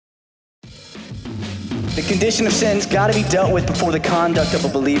The condition of sin's got to be dealt with before the conduct of a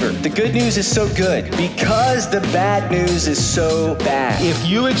believer. The good news is so good because the bad news is so bad. If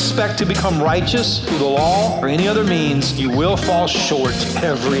you expect to become righteous through the law or any other means, you will fall short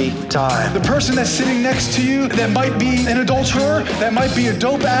every time. The person that's sitting next to you that might be an adulterer, that might be a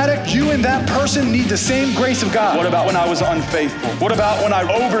dope addict, you and that person need the same grace of God. What about when I was unfaithful? What about when I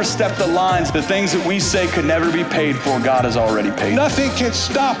overstepped the lines? The things that we say could never be paid for, God has already paid. Nothing can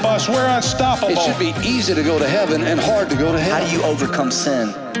stop us. We're unstoppable. It should be easy to go to heaven and hard to go to hell. How do you overcome sin?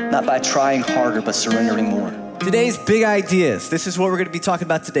 Not by trying harder, but surrendering more. Today's big ideas. This is what we're going to be talking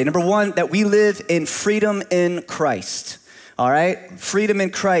about today. Number one, that we live in freedom in Christ. All right? Freedom in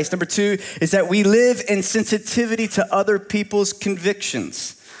Christ. Number two is that we live in sensitivity to other people's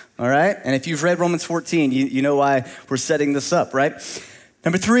convictions. All right? And if you've read Romans 14, you know why we're setting this up, right?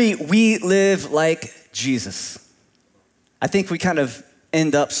 Number three, we live like Jesus. I think we kind of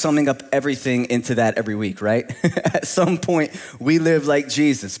end up summing up everything into that every week, right? At some point, we live like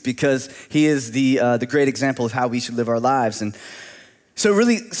Jesus because he is the great example of how we should live our lives. And so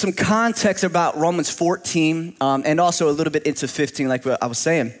really some context about Romans 14 and also a little bit into 15, like what I was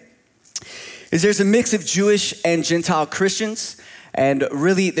saying, is there's a mix of Jewish and Gentile Christians. And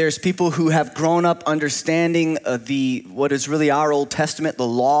really, there's people who have grown up understanding what is really our Old Testament, the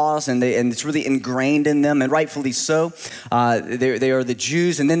laws, and it's really ingrained in them, and rightfully so. They are the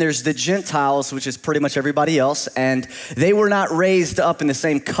Jews, and then there's the Gentiles, which is pretty much everybody else, and they were not raised up in the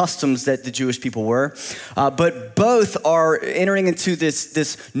same customs that the Jewish people were, but both are entering into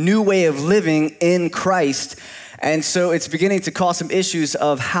this new way of living in Christ. And so it's beginning to cause some issues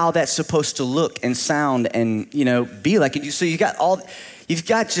of how that's supposed to look and sound and, be like. And so you've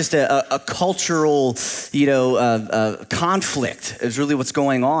got just a cultural, conflict is really what's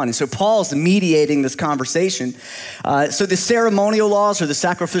going on. And so Paul's mediating this conversation. So the ceremonial laws or the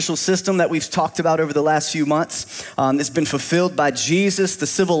sacrificial system that we've talked about over the last few months, it's been fulfilled by Jesus. The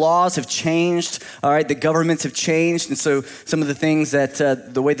civil laws have changed. All right, the governments have changed. And so some of the things that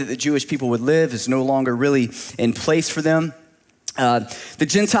the way that the Jewish people would live is no longer really in place for them. The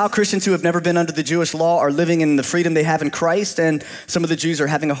Gentile Christians who have never been under the Jewish law are living in the freedom they have in Christ, and some of the Jews are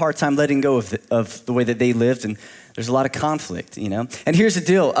having a hard time letting go of the way that they lived, and there's a lot of conflict, And here's the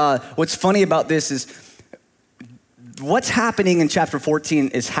deal. What's funny about this is what's happening in chapter 14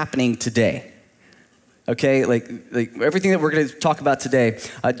 is happening today. Okay, like everything that we're going to talk about today,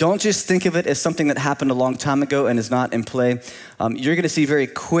 don't just think of it as something that happened a long time ago and is not in play. You're going to see very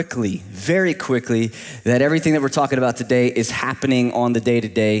quickly, that everything that we're talking about today is happening on the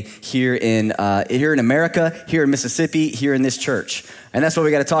day-to-day here in America, here in Mississippi, here in this church. And that's why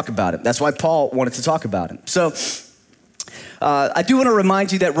we got to talk about it. That's why Paul wanted to talk about it. So I do want to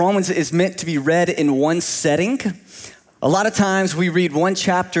remind you that Romans is meant to be read in one setting. A lot of times we read one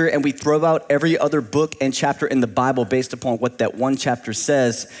chapter and we throw out every other book and chapter in the Bible based upon what that one chapter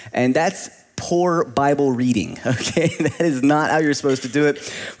says, and that's poor Bible reading, okay? That is not how you're supposed to do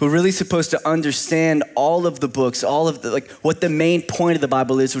it. We're really supposed to understand all of the books, all of what the main point of the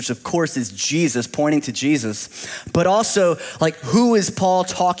Bible is, which of course is Jesus, pointing to Jesus, but also who is Paul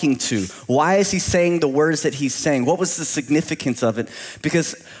talking to? Why is he saying the words that he's saying? What was the significance of it?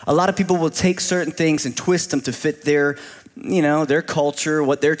 Because a lot of people will take certain things and twist them to fit their culture,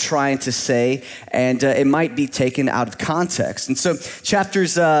 what they're trying to say, and it might be taken out of context. And so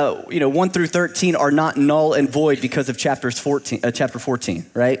chapters 1 through 13 are not null and void because of chapter 14,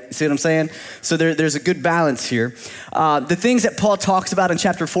 right? See what I'm saying? So there's a good balance here. The things that Paul talks about in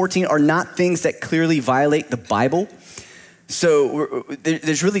chapter 14 are not things that clearly violate the Bible. So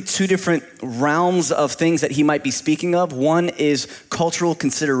there's really two different realms of things that he might be speaking of. One is cultural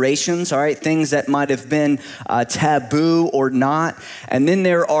considerations, all right, things that might have been taboo or not. And then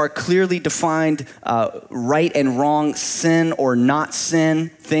there are clearly defined right and wrong, sin or not sin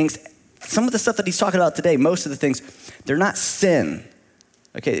things. Some of the stuff that he's talking about today, most of the things, they're not sin.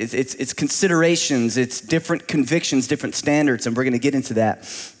 Okay, it's considerations, it's different convictions, different standards, and we're going to get into that.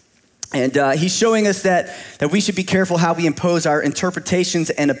 And he's showing us that we should be careful how we impose our interpretations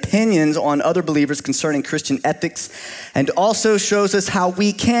and opinions on other believers concerning Christian ethics, and also shows us how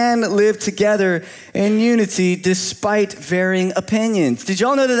we can live together in unity despite varying opinions. Did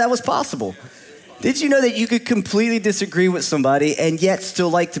y'all know that was possible? Did you know that you could completely disagree with somebody and yet still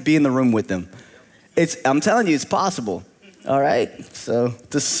like to be in the room with them? I'm telling you, it's possible. All right? So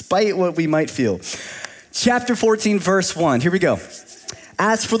despite what we might feel. Chapter 14, verse 1. Here we go.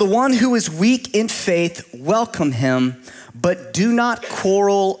 As for the one who is weak in faith, welcome him, but do not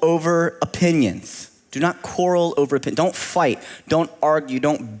quarrel over opinions. Do not quarrel over opinions. Don't fight. Don't argue.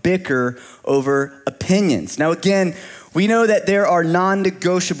 Don't bicker over opinions. Now, again, We know that there are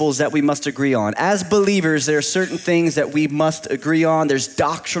non-negotiables that we must agree on. As believers, there are certain things that we must agree on. There's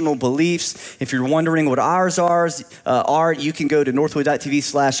doctrinal beliefs. If you're wondering what ours are, you can go to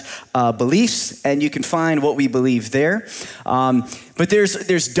northwood.tv/beliefs, and you can find what we believe there. But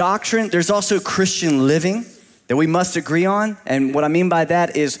there's doctrine. There's also Christian living that we must agree on. And what I mean by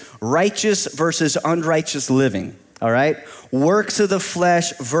that is righteous versus unrighteous living. All right? Works of the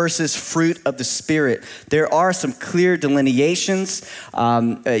flesh versus fruit of the Spirit. There are some clear delineations.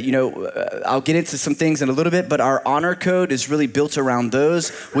 I'll get into some things in a little bit, but our honor code is really built around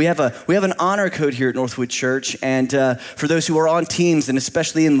those. We have an honor code here at Northwood Church, and for those who are on teams and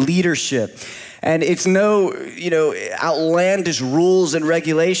especially in leadership. And it's no, outlandish rules and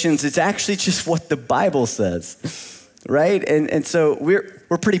regulations. It's actually just what the Bible says, right? And so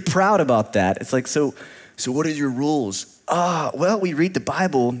we're pretty proud about that. It's like, so what are your rules? Well, we read the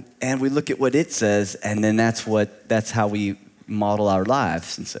Bible and we look at what it says, and then that's how we model our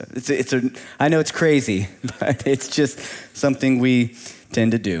lives. And so I know it's crazy, but it's just something we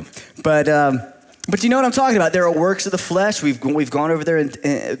tend to do. But you know what I'm talking about. There are works of the flesh. We've gone over there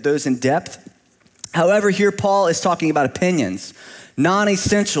those in depth. However, here Paul is talking about opinions,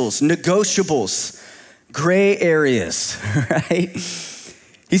 non-essentials, negotiables, gray areas, right?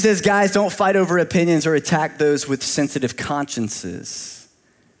 He says, guys, don't fight over opinions or attack those with sensitive consciences.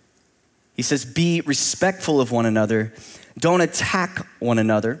 He says, be respectful of one another. Don't attack one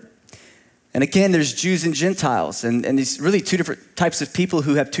another. And again, there's Jews and Gentiles, and these really two different types of people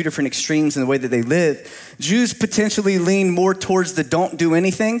who have two different extremes in the way that they live. Jews potentially lean more towards the don't do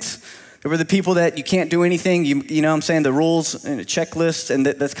anythings. There were the people that you can't do anything, you know what I'm saying, the rules and the checklist, and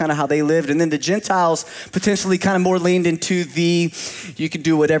that's kind of how they lived. And then the Gentiles potentially kind of more leaned into the you can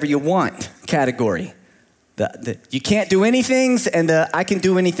do whatever you want category. The you can't do anything, and I can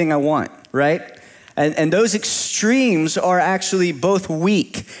do anything I want, right? And those extremes are actually both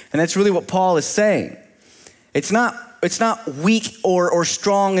weak, and that's really what Paul is saying. It's not weak or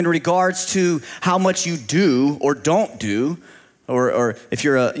strong in regards to how much you do or don't do. Or if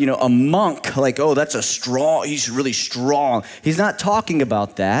you're a monk, like, oh, he's really strong. He's not talking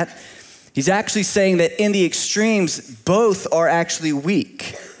about that. He's actually saying that in the extremes, both are actually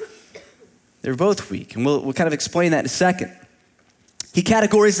weak. They're both weak, and we'll kind of explain that in a second. He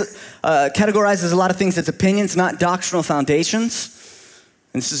categorizes a lot of things as opinions, not doctrinal foundations.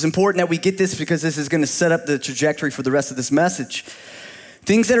 And this is important that we get this because this is going to set up the trajectory for the rest of this message.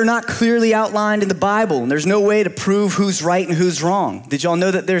 Things that are not clearly outlined in the Bible, and there's no way to prove who's right and who's wrong. Did y'all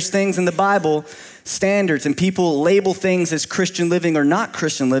know that there's things in the Bible, standards, and people label things as Christian living or not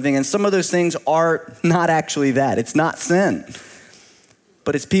Christian living, and some of those things are not actually that. It's not sin.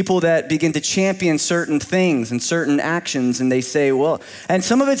 But it's people that begin to champion certain things and certain actions, and they say, well, and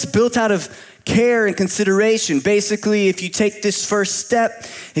some of it's built out of care and consideration. Basically, if you take this first step,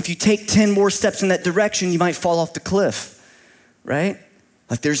 if you take 10 more steps in that direction, you might fall off the cliff, right?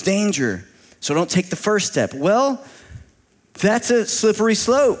 Like there's danger, so don't take the first step. Well, that's a slippery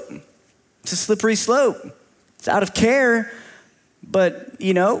slope. It's a slippery slope. It's out of care, but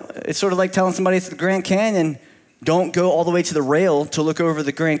it's sort of like telling somebody it's the Grand Canyon, don't go all the way to the rail to look over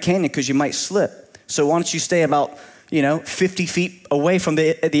the Grand Canyon because you might slip. So why don't you stay about 50 feet away from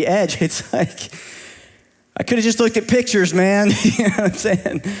the edge? It's like, I could have just looked at pictures, man. You know what I'm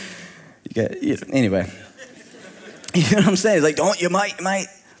saying? Anyway. You know what I'm saying? It's like, you might.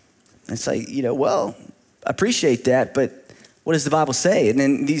 It's like, well, I appreciate that, but what does the Bible say? And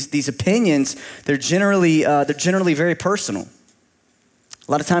then these opinions, they're generally very personal.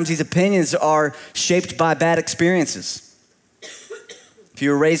 A lot of times these opinions are shaped by bad experiences. If you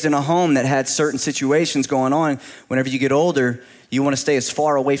were raised in a home that had certain situations going on, whenever you get older, you want to stay as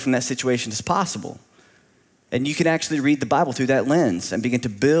far away from that situation as possible. And you can actually read the Bible through that lens and begin to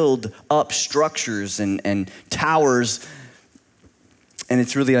build up structures and towers, and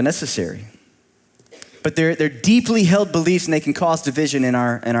it's really unnecessary. But they're deeply held beliefs, and they can cause division in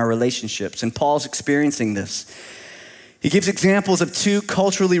our relationships. And Paul's experiencing this. He gives examples of two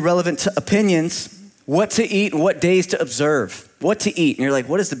culturally relevant opinions: what to eat and what days to observe. What to eat, and you're like,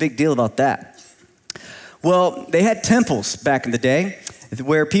 what is the big deal about that? Well, they had temples back in the day,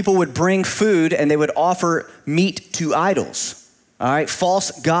 where people would bring food and they would offer meat to idols, all right, false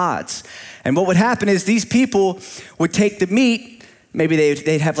gods. And what would happen is these people would take the meat, maybe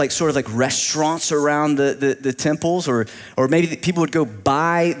they'd have sort of restaurants around the temples, or maybe people would go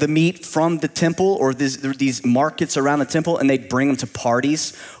buy the meat from the temple, or these markets around the temple, and they'd bring them to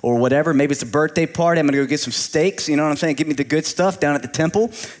parties or whatever. Maybe it's a birthday party. I'm gonna go get some steaks, you know what I'm saying? Give me the good stuff down at the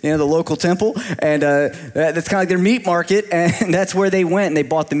temple, the local temple. And that's kind of like their meat market, and that's where they went, and they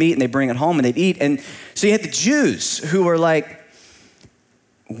bought the meat and they bring it home and they'd eat. And So you had the Jews who were like,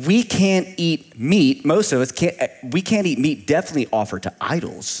 we can't eat meat. Most of us we can't eat meat definitely offered to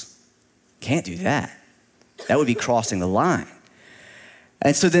idols. Can't do that. That would be crossing the line.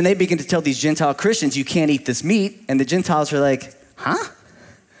 And so then they begin to tell these Gentile Christians, you can't eat this meat. And the Gentiles are like, huh?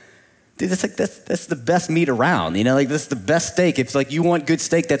 Dude, that's the best meat around. Like that's the best steak. If like you want good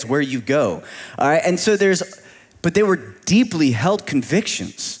steak, that's where you go. All right. And so but they were deeply held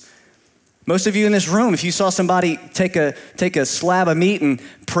convictions. Most of you in this room, if you saw somebody take a slab of meat and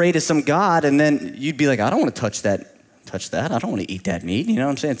pray to some God, and then you'd be like, I don't want to touch that. I don't want to eat that meat. You know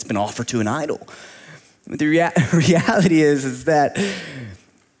what I'm saying? It's been offered to an idol. But the reality is that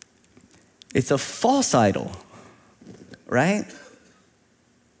it's a false idol, right?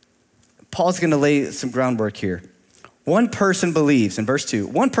 Paul's going to lay some groundwork here. One person believes, in verse 2,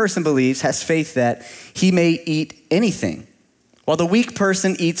 one person believes, has faith that he may eat anything, while the weak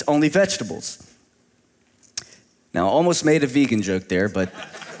person eats only vegetables. Now, I almost made a vegan joke there, but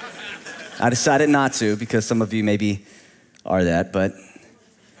I decided not to because some of you maybe are that, but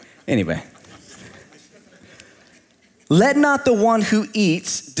anyway. Let not the one who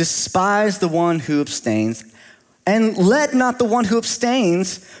eats despise the one who abstains, and let not the one who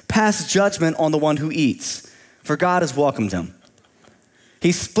abstains pass judgment on the one who eats, for God has welcomed him.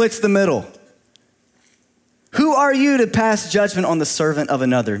 He splits the middle. Who are you to pass judgment on the servant of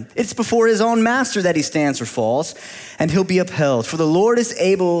another? It's before his own master that he stands or falls, and he'll be upheld, for the Lord is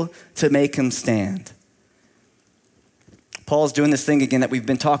able to make him stand. Paul's doing this thing again that we've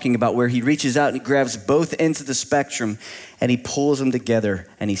been talking about, where he reaches out and he grabs both ends of the spectrum and he pulls them together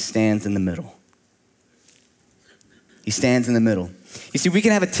and he stands in the middle. He stands in the middle. You see, we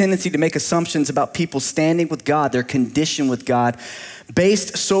can have a tendency to make assumptions about people standing with God, their condition with God,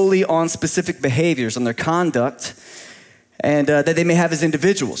 based solely on specific behaviors, on their conduct, and that they may have as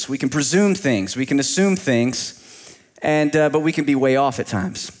individuals. We can presume things, we can assume things, but we can be way off at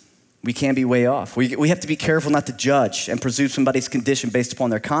times. We can be way off. We have to be careful not to judge and presume somebody's condition based upon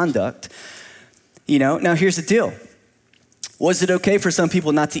their conduct. Now here's the deal. Was it okay for some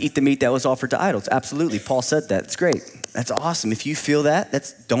people not to eat the meat that was offered to idols? Absolutely. Paul said that. It's great. That's awesome. If you feel that,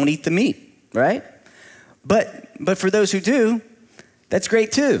 don't eat the meat, right? But for those who do, that's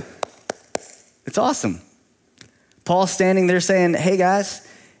great too. It's awesome. Paul's standing there saying, hey guys,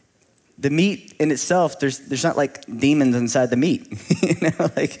 the meat in itself, there's not like demons inside the meat.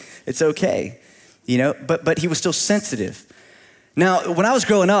 Like it's okay. But he was still sensitive. Now, when I was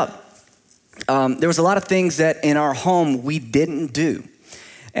growing up, there was a lot of things that in our home we didn't do.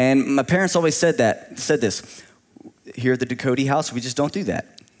 And my parents always said this, here at the Ducote house, we just don't do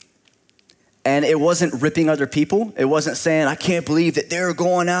that. And it wasn't ripping other people. It wasn't saying, I can't believe that they're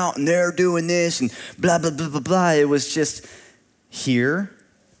going out and they're doing this and blah, blah, blah, blah, blah. It was just, here,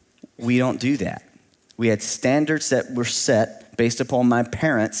 we don't do that. We had standards that were set based upon my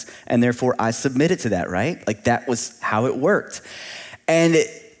parents, and therefore I submitted to that, right? Like that was how it worked. And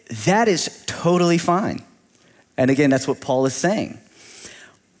that is totally fine. And again, that's what Paul is saying.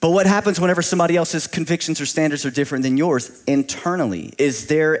 But what happens whenever somebody else's convictions or standards are different than yours internally? Is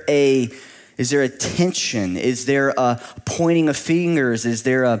there a tension? Is there a pointing of fingers? Is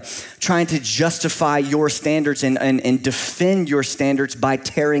there a trying to justify your standards and defend your standards by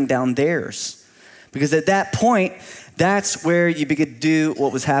tearing down theirs? Because at that point, that's where you begin to do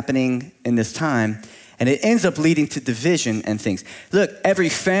what was happening in this time. And it ends up leading to division and things. Look, every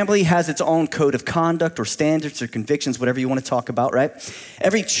family has its own code of conduct or standards or convictions, whatever you want to talk about, right?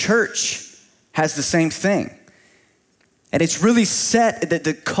 Every church has the same thing. And it's really set, that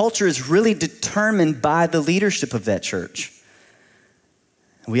the culture is really determined by the leadership of that church.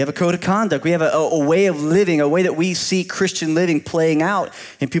 We have a code of conduct. We have a way of living, a way that we see Christian living playing out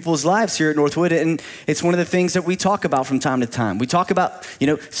in people's lives here at Northwood. And it's one of the things that we talk about from time to time. We talk about,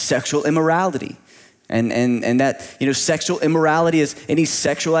 sexual immorality. And that, sexual immorality is any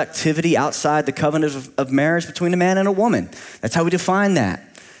sexual activity outside the covenant of marriage between a man and a woman. That's how we define that.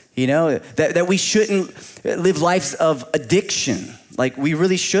 That we shouldn't live lives of addiction. Like we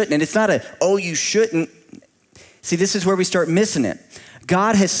really shouldn't. And it's not you shouldn't. See, this is where we start missing it.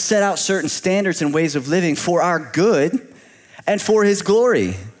 God has set out certain standards and ways of living for our good and for his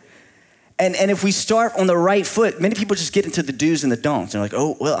glory. And if we start on the right foot, many people just get into the do's and the don'ts. They're like,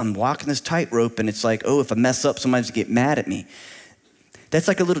 I'm walking this tightrope, and it's like, if I mess up, somebody's get mad at me. That's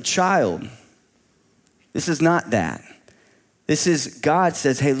like a little child. This is not that. This is, God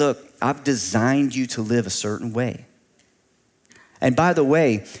says, hey, look, I've designed you to live a certain way. And by the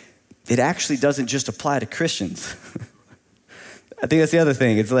way, it actually doesn't just apply to Christians. I think that's the other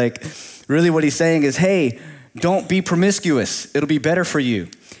thing. It's like, really what he's saying is, hey, don't be promiscuous. It'll be better for you.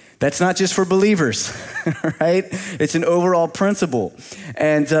 That's not just for believers, right? It's an overall principle.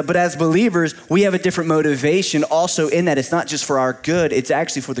 And but as believers, we have a different motivation also in that it's not just for our good, it's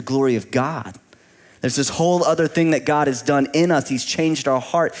actually for the glory of God. There's this whole other thing that God has done in us. He's changed our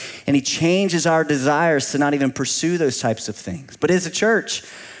heart, and he changes our desires to not even pursue those types of things. But as a church,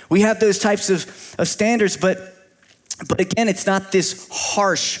 we have those types of standards, but again, it's not this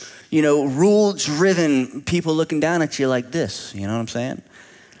harsh, rule-driven people looking down at you like this, you know what I'm saying?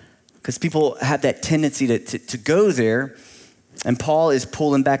 Because people have that tendency to go there, and Paul is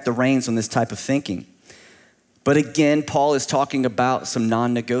pulling back the reins on this type of thinking. But again, Paul is talking about some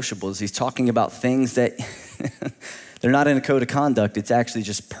non-negotiables. He's talking about things that they're not in a code of conduct. It's actually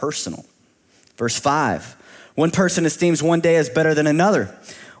just personal. Verse 5, one person esteems one day as better than another,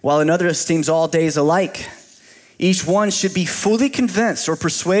 while another esteems all days alike. Each one should be fully convinced or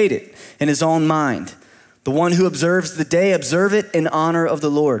persuaded in his own mind. The one who observes the day, observe it in honor of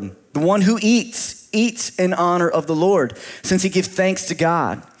the Lord. The one who eats in honor of the Lord, since he gives thanks to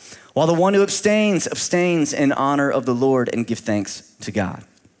God. While the one who abstains in honor of the Lord and give thanks to God.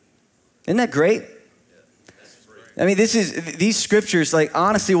 Isn't that great? I mean, these scriptures, like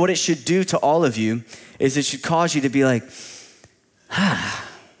honestly, what it should do to all of you is it should cause you to be like,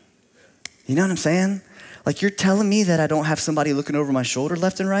 you know what I'm saying? Like, you're telling me that I don't have somebody looking over my shoulder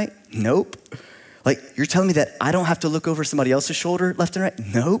left and right? Nope. Like, you're telling me that I don't have to look over somebody else's shoulder left and right?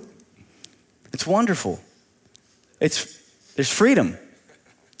 Nope. It's wonderful. There's freedom.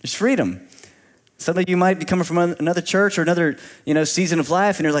 There's freedom. Some of you might be coming from another church or another, season of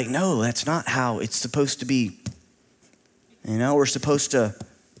life, and you're like, no, that's not how it's supposed to be. We're supposed to.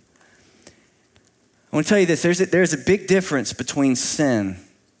 I want to tell you this, there's a big difference between sin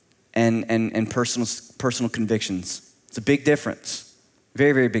and personal convictions. It's a big difference,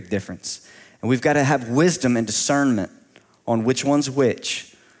 very, very big difference. And we've got to have wisdom and discernment on which one's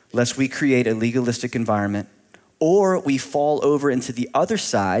which, lest we create a legalistic environment, or we fall over into the other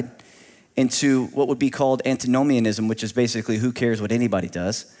side, into what would be called antinomianism, which is basically who cares what anybody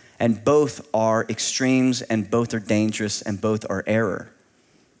does. And both are extremes, and both are dangerous, and both are error.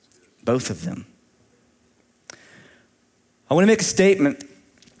 Both of them. I want to make a statement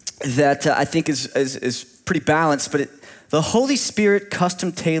that I think is pretty balanced, but the Holy Spirit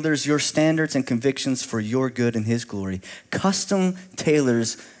custom tailors your standards and convictions for your good and his glory. Custom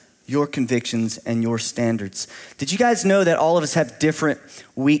tailors your convictions and your standards. Did you guys know that all of us have different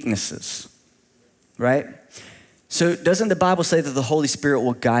weaknesses, right? So doesn't the Bible say that the Holy Spirit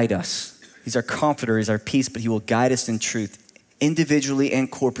will guide us? He's our comforter, he's our peace, but he will guide us in truth, individually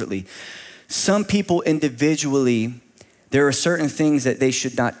and corporately. Some people individually, there are certain things that they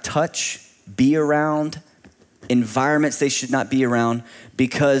should not touch, be around, environments they should not be around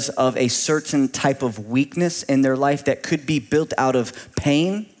because of a certain type of weakness in their life that could be built out of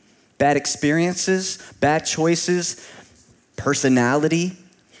pain, bad experiences, bad choices, personality,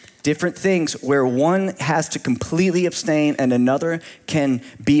 different things where one has to completely abstain and another can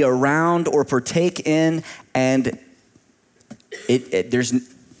be around or partake in, and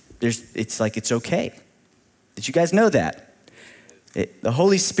it's like it's okay. Did you guys know that? The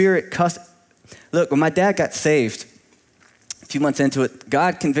Holy Spirit Look, when my dad got saved, a few months into it,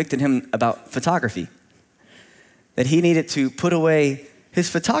 God convicted him about photography, that he needed to put away his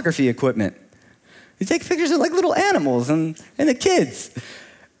photography equipment. He take pictures of like little animals and the kids.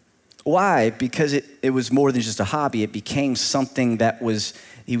 Why? Because it was more than just a hobby. It became something that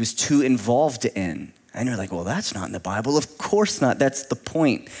he was too involved in. And you're like, well, that's not in the Bible. Of course not. That's the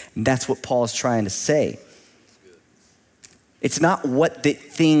point. And that's what Paul's trying to say. It's not what the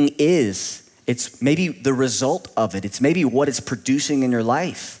thing is. It's maybe the result of it. It's maybe what it's producing in your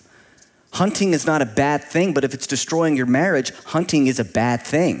life. Hunting is not a bad thing, but if it's destroying your marriage, hunting is a bad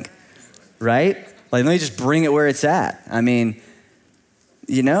thing, right? Like, let me just bring it where it's at. I mean,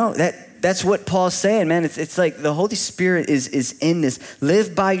 that's what Paul's saying, man. It's like the Holy Spirit is in this.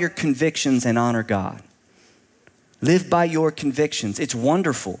 Live by your convictions and honor God. Live by your convictions. It's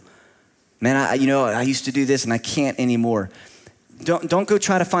wonderful. Man, I used to do this and I can't anymore. Don't go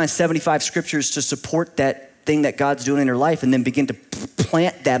try to find 75 scriptures to support that thing that God's doing in your life and then begin to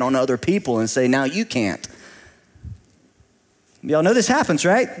plant that on other people and say, now you can't. Y'all know this happens,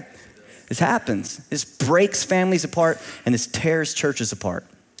 right? This happens. This breaks families apart and this tears churches apart.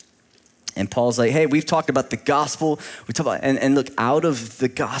 And Paul's like, hey, we've talked about the gospel. We talked about, and look, out of the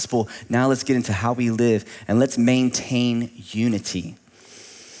gospel, now let's get into how we live and let's maintain unity.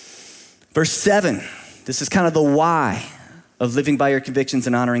 Verse 7, this is kind of the why of living by your convictions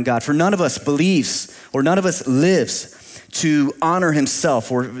and honoring God. For none of us believes or none of us lives to honor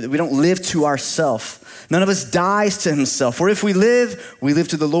himself, or we don't live to ourself. None of us dies to himself. For if we live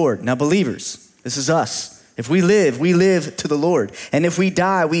to the Lord. Now believers, this is us. If we live to the Lord. And if we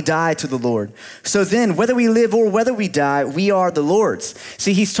die to the Lord. So then, whether we live or whether we die, we are the Lord's.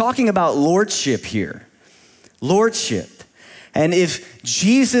 See, he's talking about lordship here. Lordship. And if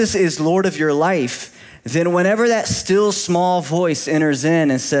Jesus is Lord of your life, then whenever that still small voice enters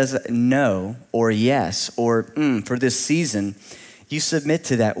in and says no or yes or for this season, you submit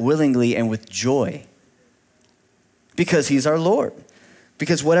to that willingly and with joy. Because he's our Lord.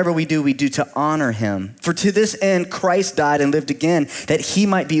 Because whatever we do to honor him. For to this end, Christ died and lived again, that he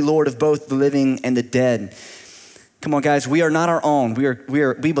might be Lord of both the living and the dead. Come on, guys, we are not our own.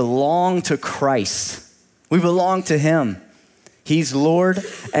 We belong to Christ. We belong to him. He's Lord,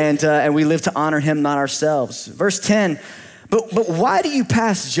 and we live to honor him, not ourselves. Verse 10, but why do you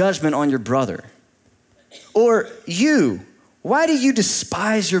pass judgment on your brother? Or you, why do you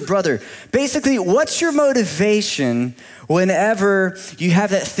despise your brother? Basically, what's your motivation whenever you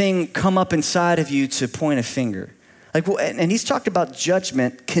have that thing come up inside of you to point a finger? And he's talked about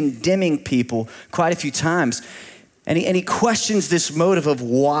judgment, condemning people quite a few times. And he questions this motive of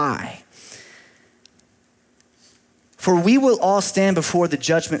why. For we will all stand before the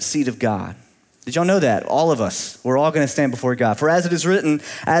judgment seat of God. Did y'all know that? All of us, we're all going to stand before God. For as it is written,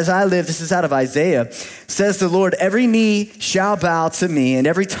 as I live, this is out of Isaiah, says the Lord, every knee shall bow to me and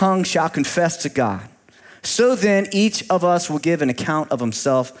every tongue shall confess to God. So then each of us will give an account of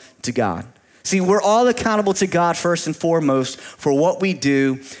himself to God. See, we're all accountable to God first and foremost for what we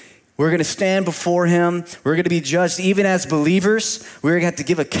do. We're going to stand before him. We're going to be judged even as believers. We're going to have to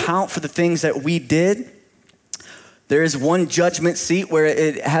give account for the things that we did. There is one judgment seat where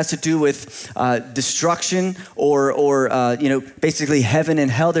it has to do with destruction or basically heaven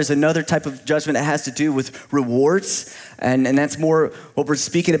and hell. There's another type of judgment that has to do with rewards. And that's more what we're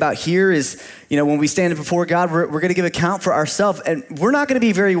speaking about here is, when we stand before God, we're going to give account for ourselves. And we're not going to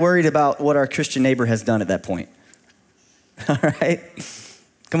be very worried about what our Christian neighbor has done at that point. All right?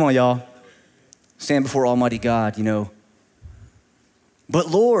 Come on, y'all. Stand before Almighty God, But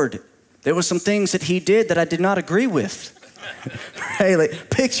Lord, there were some things that he did that I did not agree with. Right?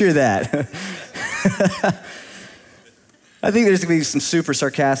 Picture that. I think there's going to be some super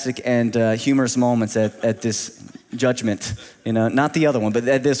sarcastic and humorous moments at this judgment. Not the other one, but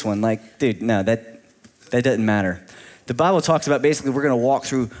at this one. Dude, no, that doesn't matter. The Bible talks about basically we're going to walk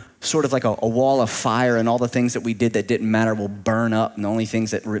through sort of like a wall of fire, and all the things that we did that didn't matter will burn up, and the only things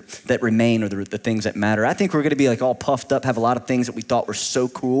that remain are the things that matter. I think we're going to be all puffed up, have a lot of things that we thought were so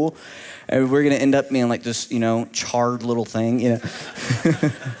cool, and we're going to end up being like this, charred little thing,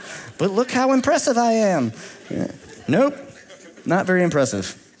 But look how impressive I am. Yeah. Nope, not very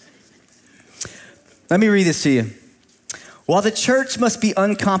impressive. Let me read this to you. While the church must be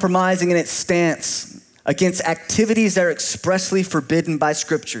uncompromising in its stance against activities that are expressly forbidden by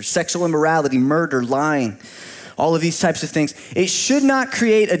Scripture, sexual immorality, murder, lying, all of these types of things, it should not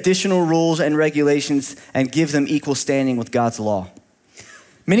create additional rules and regulations and give them equal standing with God's law.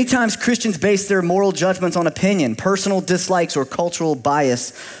 Many times Christians base their moral judgments on opinion, personal dislikes, or cultural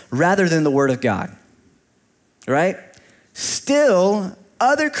bias rather than the Word of God, right? Still,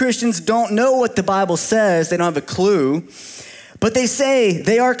 other Christians don't know what the Bible says. They don't have a clue. But they say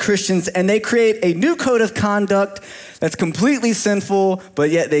they are Christians and they create a new code of conduct that's completely sinful,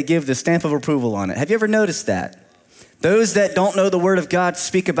 but yet they give the stamp of approval on it. Have you ever noticed that? Those that don't know the Word of God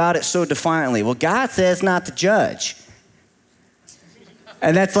speak about it so defiantly. Well, God says not to judge.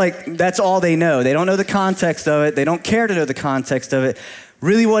 And that's all they know. They don't know the context of it. They don't care to know the context of it.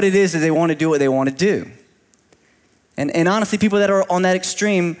 Really what it is they want to do what they want to do. And honestly, people that are on that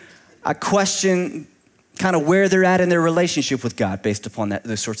extreme, I question kind of where they're at in their relationship with God based upon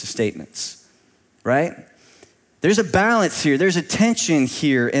those sorts of statements, right? There's a balance here. There's a tension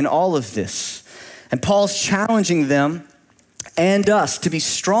here in all of this. And Paul's challenging them and us to be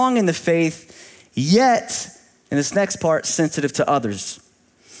strong in the faith, yet, in this next part, sensitive to others.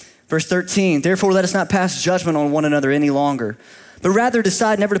 Verse 13, therefore let us not pass judgment on one another any longer, but rather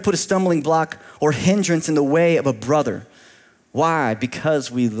decide never to put a stumbling block or hindrance in the way of a brother. Why? Because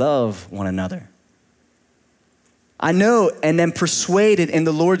we love one another. I know and am persuaded in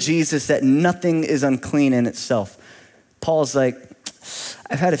the Lord Jesus that nothing is unclean in itself. Paul's like,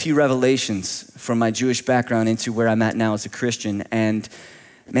 I've had a few revelations from my Jewish background into where I'm at now as a Christian. And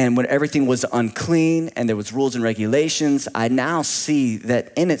man, when everything was unclean and there was rules and regulations, I now see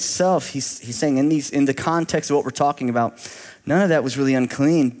that in itself, he's saying in the context of what we're talking about, none of that was really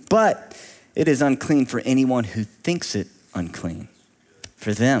unclean, but it is unclean for anyone who thinks it unclean.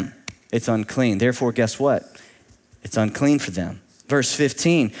 For them, it's unclean. Therefore, guess what? It's unclean for them. Verse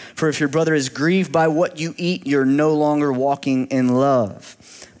 15, for if your brother is grieved by what you eat, you're no longer walking in love.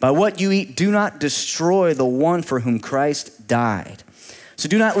 By what you eat, do not destroy the one for whom Christ died. So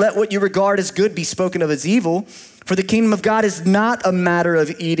do not let what you regard as good be spoken of as evil, for the kingdom of God is not a matter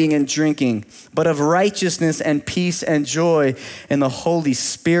of eating and drinking, but of righteousness and peace and joy in the Holy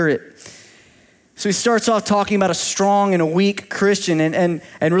Spirit. So he starts off talking about a strong and a weak Christian and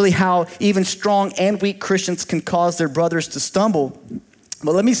really how even strong and weak Christians can cause their brothers to stumble.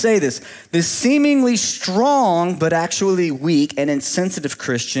 But let me say this seemingly strong but actually weak and insensitive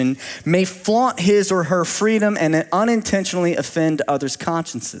Christian may flaunt his or her freedom and unintentionally offend others'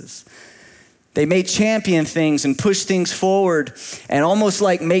 consciences. They may champion things and push things forward and almost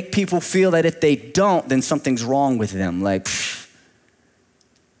like make people feel that if they don't, then something's wrong with them. Like,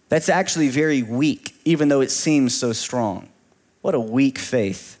 that's actually very weak, even though it seems so strong. What a weak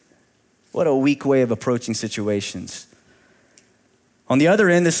faith. What a weak way of approaching situations. On the other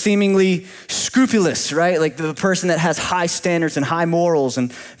end, the seemingly scrupulous, right? Like the person that has high standards and high morals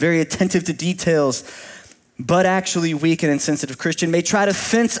and very attentive to details, but actually weak and insensitive Christian may try to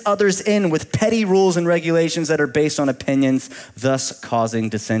fence others in with petty rules and regulations that are based on opinions, thus causing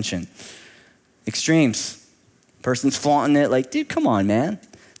dissension. Extremes. Person's flaunting it like, dude, come on, man.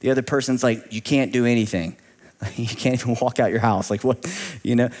 The other person's like, you can't do anything. You can't even walk out your house. Like what,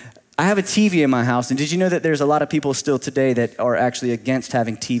 I have a TV in my house, and did you know that there's a lot of people still today that are actually against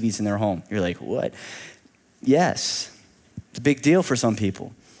having TVs in their home? You're like, what? Yes, it's a big deal for some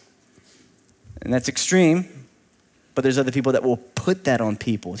people. And that's extreme, but there's other people that will put that on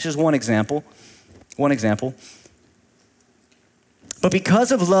people. It's just one example. But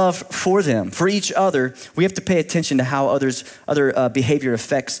because of love for them, for each other, we have to pay attention to how other behavior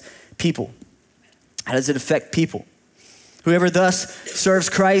affects people. How does it affect people? Whoever thus serves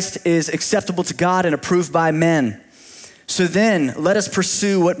Christ is acceptable to God and approved by men. So then, let us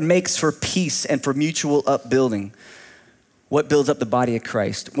pursue what makes for peace and for mutual upbuilding. What builds up the body of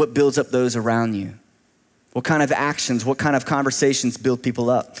Christ? What builds up those around you? What kind of actions, what kind of conversations build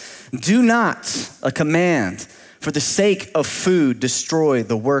people up? Do not, a command, for the sake of food, destroy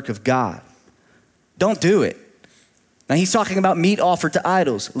the work of God. Don't do it. Now he's talking about meat offered to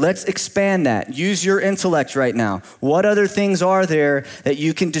idols. Let's expand that. Use your intellect right now. What other things are there that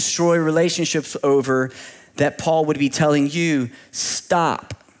you can destroy relationships over that Paul would be telling you,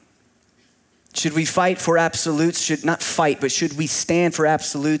 stop? Should we fight for absolutes? Should we stand for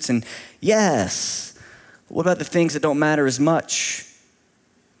absolutes? And yes. What about the things that don't matter as much?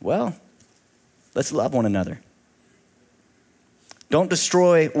 Well, let's love one another. Don't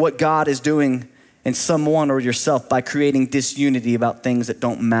destroy what God is doing in someone or yourself by creating disunity about things that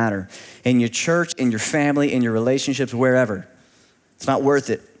don't matter in your church, in your family, in your relationships, wherever. It's not worth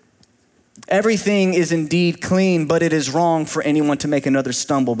it. Everything is indeed clean, but it is wrong for anyone to make another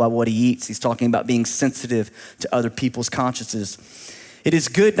stumble by what he eats. He's talking about being sensitive to other people's consciences. It is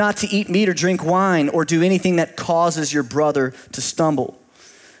good not to eat meat or drink wine or do anything that causes your brother to stumble.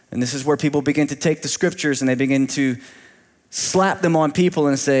 And this is where people begin to take the scriptures and they begin to slap them on people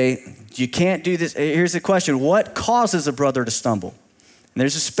and say, you can't do this. Here's the question. What causes a brother to stumble? And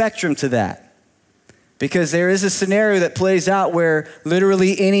there's a spectrum to that. Because there is a scenario that plays out where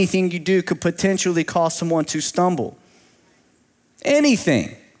literally anything you do could potentially cause someone to stumble.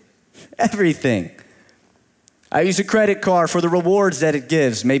 Anything. Everything. I use a credit card for the rewards that it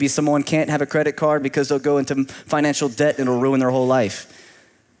gives. Maybe someone can't have a credit card because they'll go into financial debt and it'll ruin their whole life.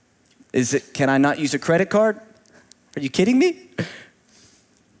 Can I not use a credit card? Are you kidding me?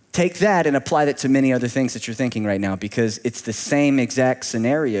 Take that and apply that to many other things that you're thinking right now because it's the same exact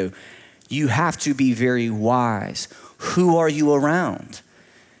scenario. You have to be very wise. Who are you around?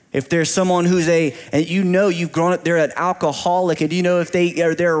 If there's someone who's and you've grown up, they're an alcoholic, and if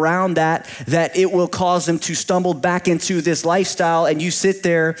they're around that it will cause them to stumble back into this lifestyle, and you sit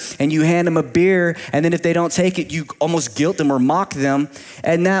there and you hand them a beer, and then if they don't take it, you almost guilt them or mock them.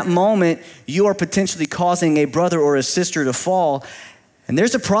 And that moment, you are potentially causing a brother or a sister to fall. And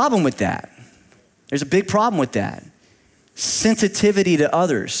there's a problem with that. There's a big problem with that. Sensitivity to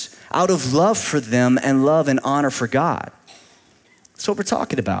others out of love for them and love and honor for God. That's what we're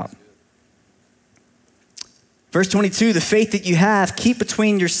talking about. Verse 22, the faith that you have, keep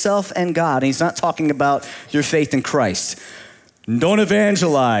between yourself and God. And he's not talking about your faith in Christ. Don't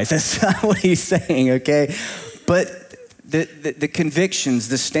evangelize. That's not what he's saying, okay? But the convictions,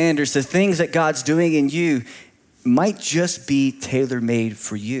 the standards, the things that God's doing in you might just be tailor-made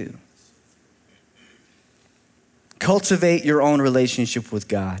for you. Cultivate your own relationship with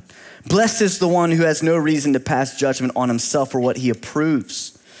God. Blessed is the one who has no reason to pass judgment on himself or what he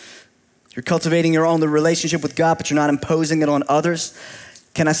approves. You're cultivating your own relationship with God, but you're not imposing it on others.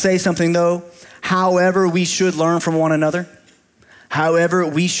 Can I say something though? However, we should learn from one another. However,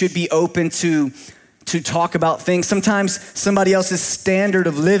 we should be open to talk about things. Sometimes somebody else's standard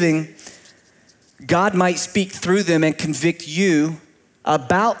of living, God might speak through them and convict you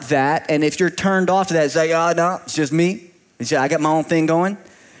about that. And if you're turned off to that, it's like, oh no, it's just me. I got my own thing going.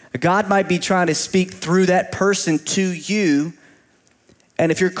 God might be trying to speak through that person to you.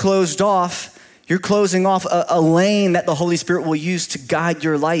 And if you're closed off, you're closing off a lane that the Holy Spirit will use to guide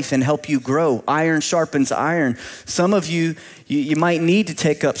your life and help you grow. Iron sharpens iron. Some of you might need to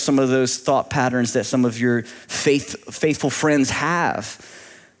take up some of those thought patterns that some of your faithful friends have.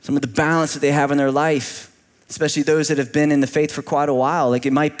 Some of the balance that they have in their life, especially those that have been in the faith for quite a while. Like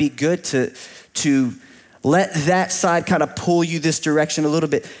it might be good to let that side kind of pull you this direction a little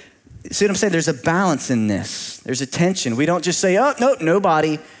bit. See what I'm saying? There's a balance in this. There's a tension. We don't just say, oh, no,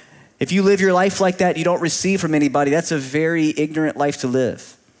 nobody. If you live your life like that, you don't receive from anybody. That's a very ignorant life to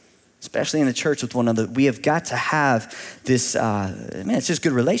live, especially in the church with one another. We have got to have this, it's just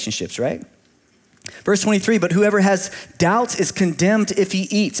good relationships, right? Verse 23, but whoever has doubts is condemned if he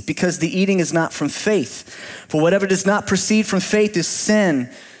eats, because the eating is not from faith. For whatever does not proceed from faith is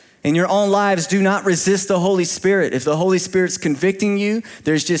sin. In your own lives, do not resist the Holy Spirit. If the Holy Spirit's convicting you,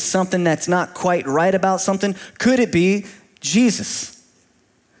 there's just something that's not quite right about something. Could it be Jesus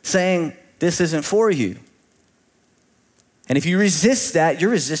saying, this isn't for you? And if you resist that, you're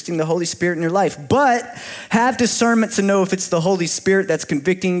resisting the Holy Spirit in your life. But have discernment to know if it's the Holy Spirit that's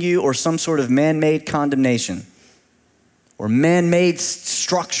convicting you or some sort of man-made condemnation or man-made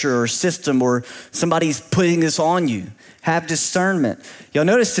structure or system, or somebody's putting this on you. Have discernment. You'll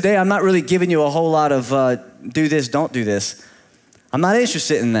notice today I'm not really giving you a whole lot of do this, don't do this. I'm not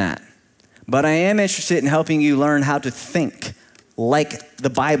interested in that. But I am interested in helping you learn how to think like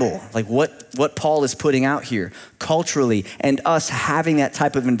the Bible, like what Paul is putting out here culturally, and us having that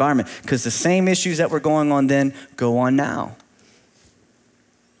type of environment, because the same issues that were going on then go on now.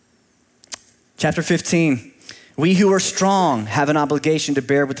 Chapter 15, we who are strong have an obligation to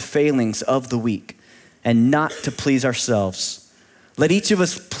bear with the failings of the weak and not to please ourselves. Let each of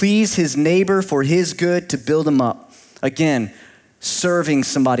us please his neighbor for his good, to build him up. Again, serving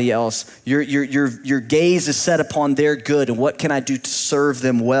somebody else. Your gaze is set upon their good and what can I do to serve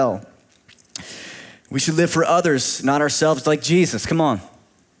them well. We should live for others, not ourselves, like Jesus. Come on.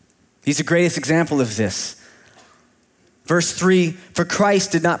 He's the greatest example of this. Verse 3, for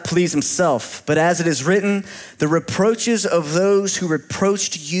Christ did not please himself, but as it is written, the reproaches of those who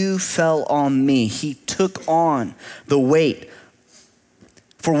reproached you fell on me. He took on the weight.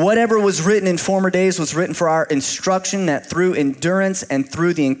 For whatever was written in former days was written for our instruction, that through endurance and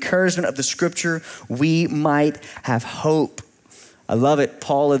through the encouragement of the scripture, we might have hope. I love it.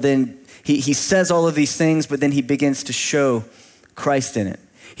 Paul then, he says all of these things, but then he begins to show Christ in it.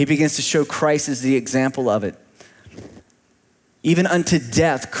 He begins to show Christ as the example of it. Even unto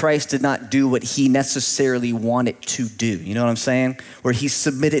death, Christ did not do what he necessarily wanted to do. You know what I'm saying? Where he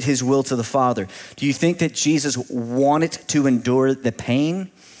submitted his will to the Father. Do you think that Jesus wanted to endure the pain?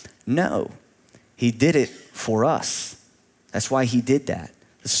 No. He did it for us. That's why he did that.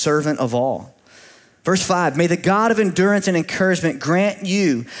 The servant of all. Verse 5, may the God of endurance and encouragement grant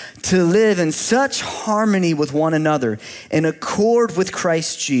you to live in such harmony with one another, in accord with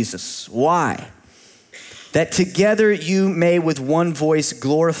Christ Jesus. Why? That together you may with one voice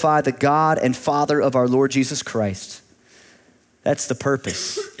glorify the God and Father of our Lord Jesus Christ. That's the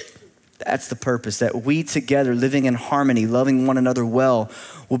purpose. That's the purpose, that we together, living in harmony, loving one another well,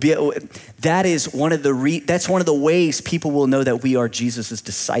 will be. That's one of the ways people will know that we are Jesus'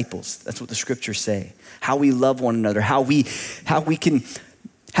 disciples. That's what the scriptures say. How we love one another, how we can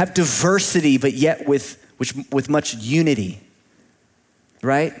have diversity, but yet with much unity.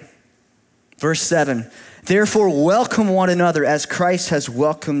 Right? Verse 7. Therefore, welcome one another as Christ has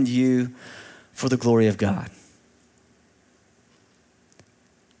welcomed you for the glory of God.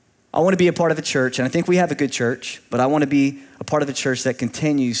 I want to be a part of a church, and I think we have a good church, but I want to be a part of a church that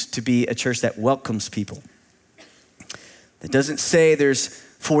continues to be a church that welcomes people. That doesn't say there's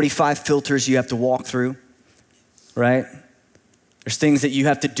 45 filters you have to walk through, right? There's things that you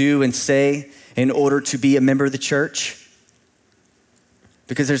have to do and say in order to be a member of the church,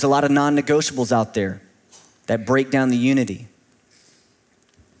 because there's a lot of non-negotiables out there that break down the unity.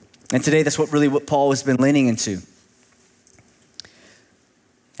 And today, that's what Paul has been leaning into.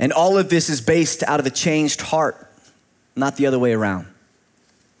 And all of this is based out of a changed heart, not the other way around.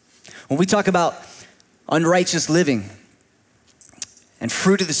 When we talk about unrighteous living and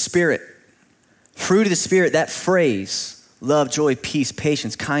fruit of the Spirit, that phrase love, joy, peace,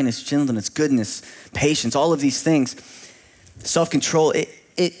 patience, kindness, gentleness, goodness, patience, all of these things. Self-control,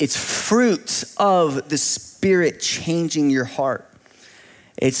 it's fruits of the Spirit changing your heart.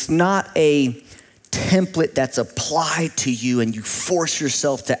 It's not a template that's applied to you and you force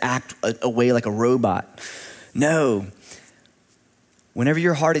yourself to act away like a robot. No. Whenever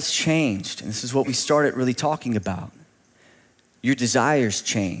your heart is changed, and this is what we started really talking about, your desires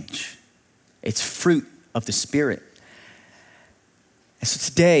change. It's fruit of the Spirit. And so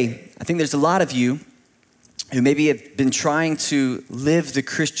today, I think there's a lot of you who maybe have been trying to live the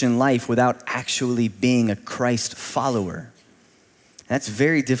Christian life without actually being a Christ follower. That's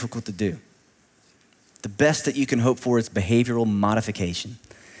very difficult to do. The best that you can hope for is behavioral modification.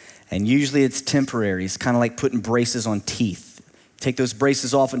 And usually it's temporary. It's kind of like putting braces on teeth. Take those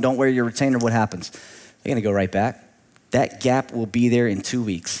braces off and don't wear your retainer, what happens? They're gonna go right back. That gap will be there in 2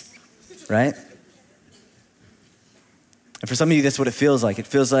 weeks, right? And for some of you, that's what it feels like. It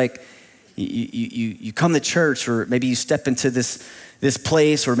feels like you come to church, or maybe you step into this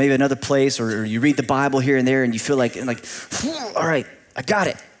place, or maybe another place, or you read the Bible here and there, and you feel like, all right, I got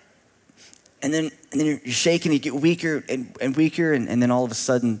it. And then you're shaking, you get weaker and weaker, and then all of a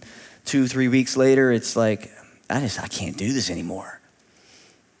sudden, 2-3 weeks later, it's like, I can't do this anymore.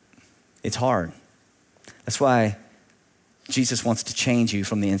 It's hard. That's why Jesus wants to change you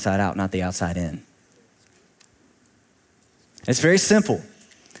from the inside out, not the outside in. It's very simple.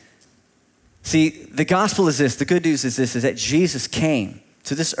 See, the gospel is this, the good news is this, is that Jesus came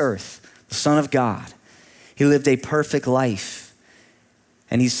to this earth, the Son of God. He lived a perfect life,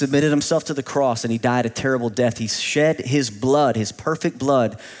 and he submitted himself to the cross, and he died a terrible death. He shed his blood, his perfect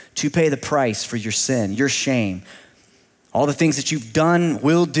blood, to pay the price for your sin, your shame, all the things that you've done,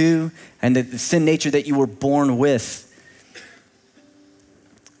 will do, and the sin nature that you were born with.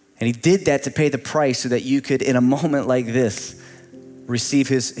 And he did that to pay the price so that you could, in a moment like this, receive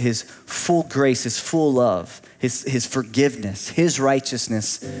his full grace, his full love, his forgiveness, his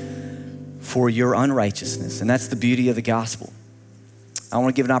righteousness for your unrighteousness. And that's the beauty of the gospel. I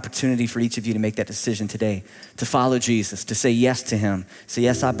want to give an opportunity for each of you to make that decision today, to follow Jesus, to say yes to him. Say,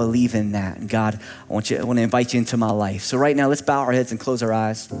 yes, I believe in that. And God, I want to invite you into my life. So right now, let's bow our heads and close our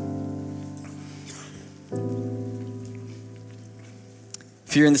eyes.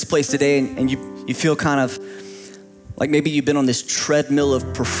 If you're in this place today and you feel kind of like maybe you've been on this treadmill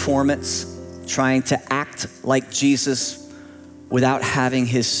of performance, trying to act like Jesus without having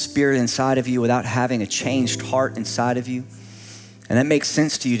his Spirit inside of you, without having a changed heart inside of you, and that makes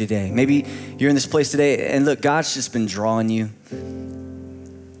sense to you today. Maybe you're in this place today and look, God's just been drawing you.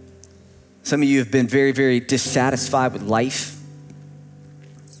 Some of you have been very, very dissatisfied with life.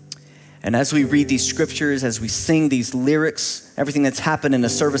 And as we read these scriptures, as we sing these lyrics, everything that's happened in a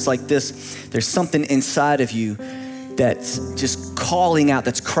service like this, there's something inside of you that's just calling out,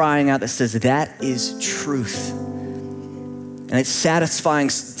 that's crying out, that says, that is truth. And it's satisfying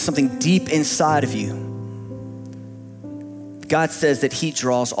something deep inside of you. God says that he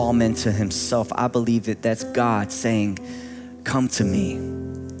draws all men to himself. I believe that that's God saying, come to me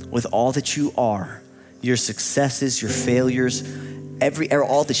with all that you are, your successes, your failures,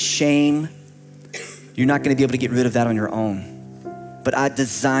 all the shame. You're not gonna be able to get rid of that on your own. But I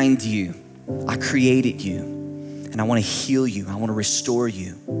designed you, I created you, and I wanna heal you, I wanna restore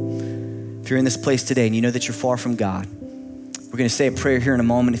you. If you're in this place today and you know that you're far from God, we're gonna say a prayer here in a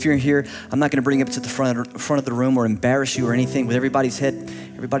moment. If you're here, I'm not gonna bring you up to the front of the room or embarrass you or anything. With everybody's head,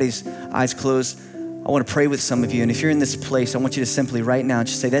 everybody's eyes closed, I wanna pray with some of you. And if you're in this place, I want you to simply right now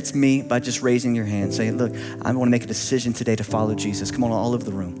just say, that's me, by just raising your hand. Say, look, I wanna make a decision today to follow Jesus. Come on, all over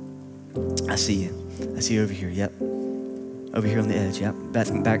the room. I see you. I see you over here, yep. Over here on the edge, yep. Back,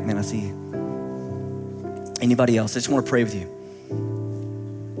 man, I see you. Anybody else? I just wanna pray with you.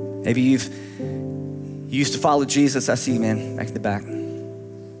 Maybe you used to follow Jesus. I see you, man, back in the back.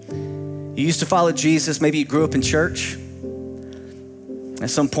 You used to follow Jesus. Maybe you grew up in church. At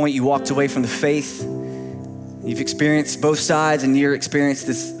some point you walked away from the faith. You've experienced both sides and you're experienced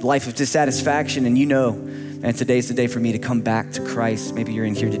this life of dissatisfaction, and you know, man, today's the day for me to come back to Christ. Maybe you're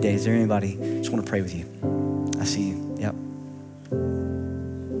in here today. Is there anybody? I just want to pray with you. I see you, yep.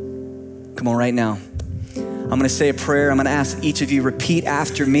 Come on right now. I'm gonna say a prayer. I'm gonna ask each of you repeat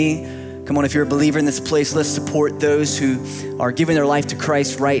after me. Come on, if you're a believer in this place, let's support those who are giving their life to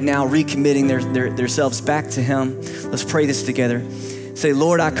Christ right now, recommitting themselves back to him. Let's pray this together. Say,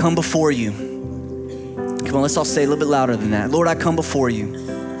 Lord, I come before you. Come on, let's all say a little bit louder than that. Lord, I come before you,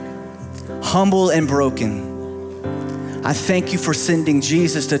 humble and broken. I thank you for sending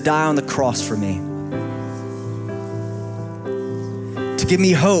Jesus to die on the cross for me, to give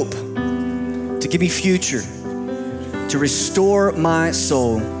me hope, to give me future, to restore my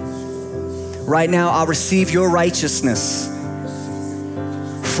soul. Right now, I'll receive your righteousness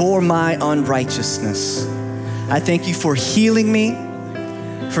for my unrighteousness. I thank you for healing me,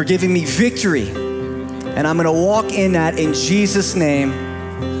 for giving me victory, and I'm gonna walk in that in Jesus' name.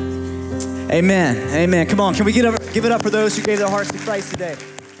 Amen, amen. Come on, can we give it up for those who gave their hearts to Christ today?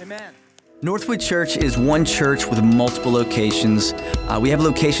 Amen. Northwood Church is one church with multiple locations. We have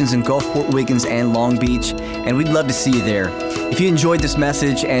locations in Gulfport, Wiggins, and Long Beach, and we'd love to see you there. If you enjoyed this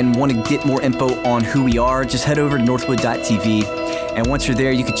message and want to get more info on who we are, just head over to northwood.tv. And once you're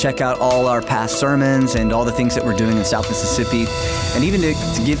there, you can check out all our past sermons and all the things that we're doing in South Mississippi, and even to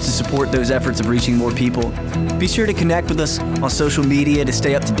give to support those efforts of reaching more people. Be sure to connect with us on social media to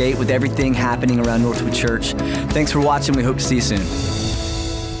stay up to date with everything happening around Northwood Church. Thanks for watching. We hope to see you soon.